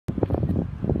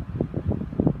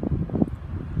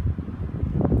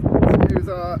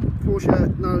our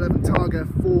Porsche 911 Targa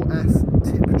 4S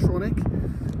Tiptronic.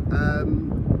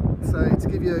 So to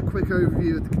give you a quick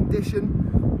overview of the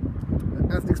condition,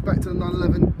 as expected on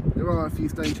 911, there are a few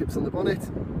stone chips on the bonnet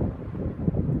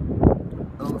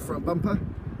and on the front bumper.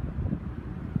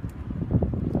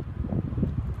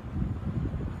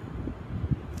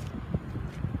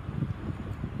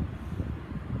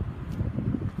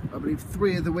 I believe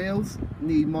 3 of the wheels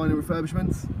need minor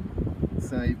refurbishments,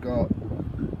 so you've got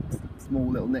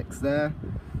small little nicks there,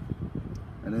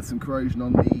 and there's some corrosion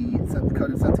on the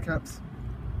coated centre caps.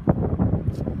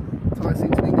 Tyres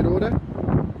seem to be in good order.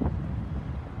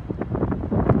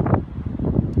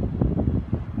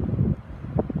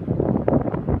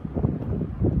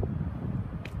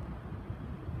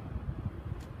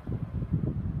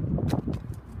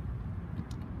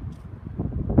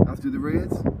 As do the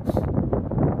rears.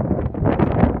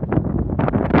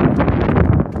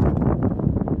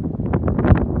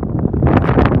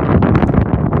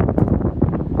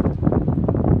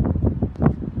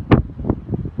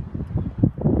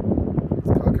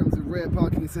 Rear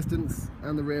parking assistance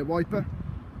and the rear wiper,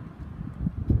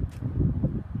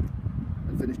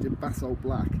 and finished in basalt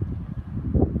black.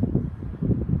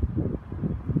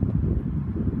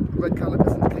 Red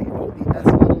calipers indicate you bought the S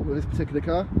model with this particular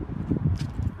car.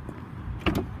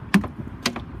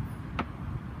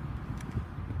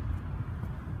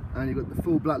 And you've got the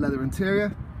full black leather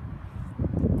interior.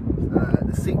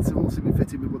 The seats have also been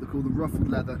fitted with what they call the ruffled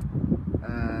leather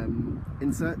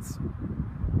inserts.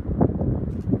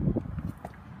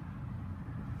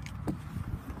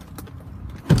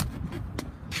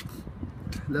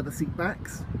 Leather seat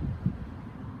backs,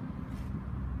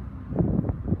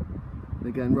 and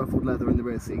again ruffled leather in the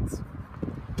rear seats.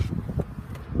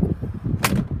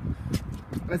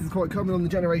 This is quite common on the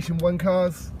Generation 1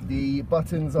 cars. The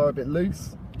buttons are a bit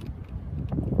loose.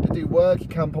 They do work, you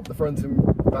can pop the front and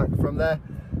back from there.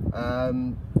 I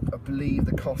believe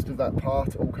the cost of that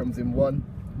part all comes in one.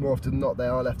 More often than not they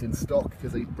are left in stock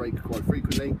because they break quite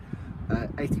frequently.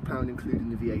 £80 including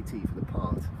the VAT for the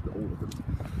part, for all of them.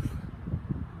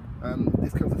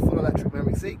 This comes with full electric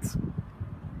memory seats,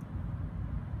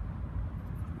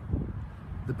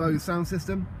 the Bose sound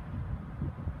system,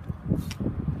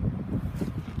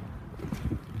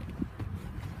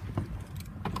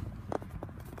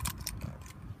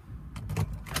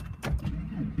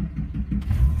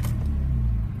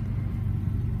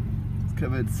 it's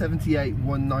covered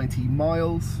 78,190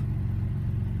 miles,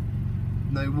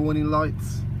 no warning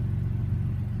lights.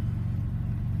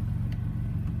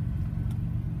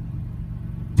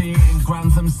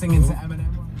 Grantham singing to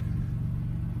Eminem.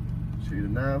 Show you the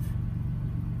nav.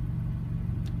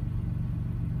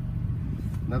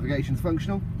 Navigation's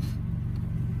functional.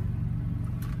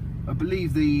 I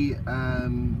believe the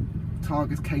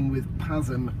Targas came with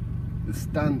PASM, the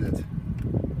standard,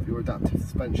 for your adaptive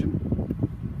suspension.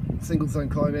 Single zone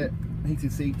climate,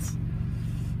 heated seats.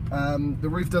 The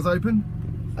roof does open.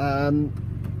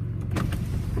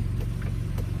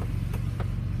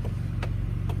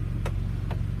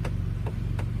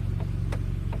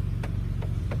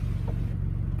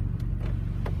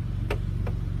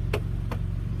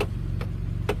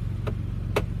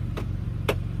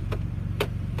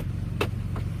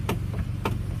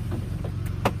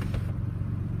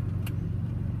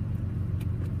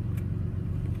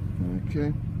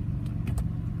 Okay.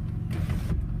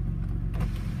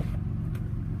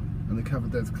 And the cover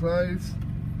does close.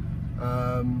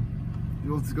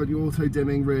 You've also got your auto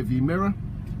dimming rear view mirror.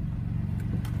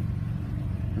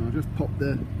 And I'll just pop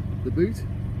the boot.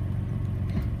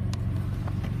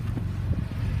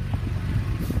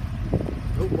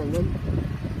 Oh, wrong one.